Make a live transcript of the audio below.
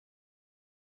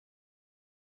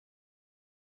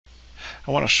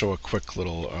I want to show a quick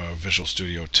little Visual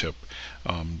Studio tip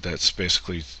that's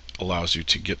basically allows you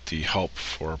to get the help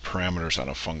for parameters on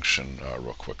a function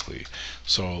real quickly.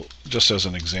 So just as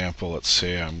an example, let's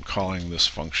say I'm calling this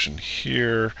function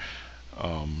here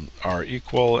r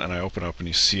equal, and I open up and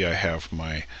you see I have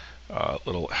my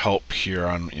little help here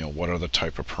on what are the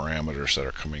type of parameters that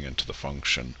are coming into the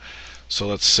function. So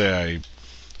let's say I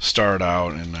start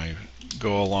out and I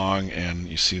go along and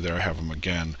you see there I have them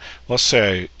again. Let's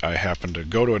say I happen to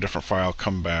go to a different file,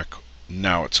 come back,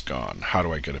 now it's gone. How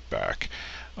do I get it back?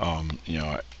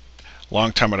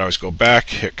 Long time I'd always go back,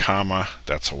 hit comma.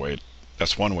 That's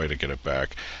one way to get it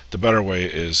back. The better way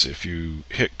is if you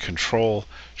hit Ctrl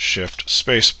Shift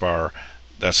Space Bar.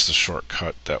 That's the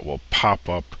shortcut that will pop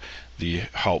up the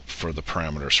help for the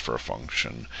parameters for a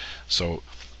function. So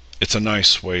it's a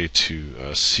nice way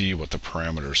to see what the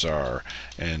parameters are,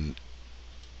 and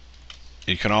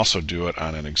you can also do it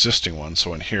on an existing one.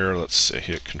 So in here, let's say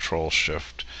hit Ctrl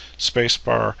Shift Space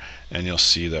Bar, and you'll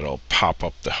see that it'll pop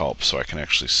up the help, so I can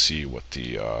actually see what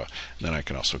the then I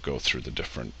can also go through the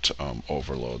different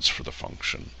overloads for the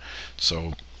function.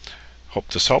 So hope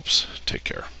this helps. Take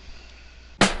care.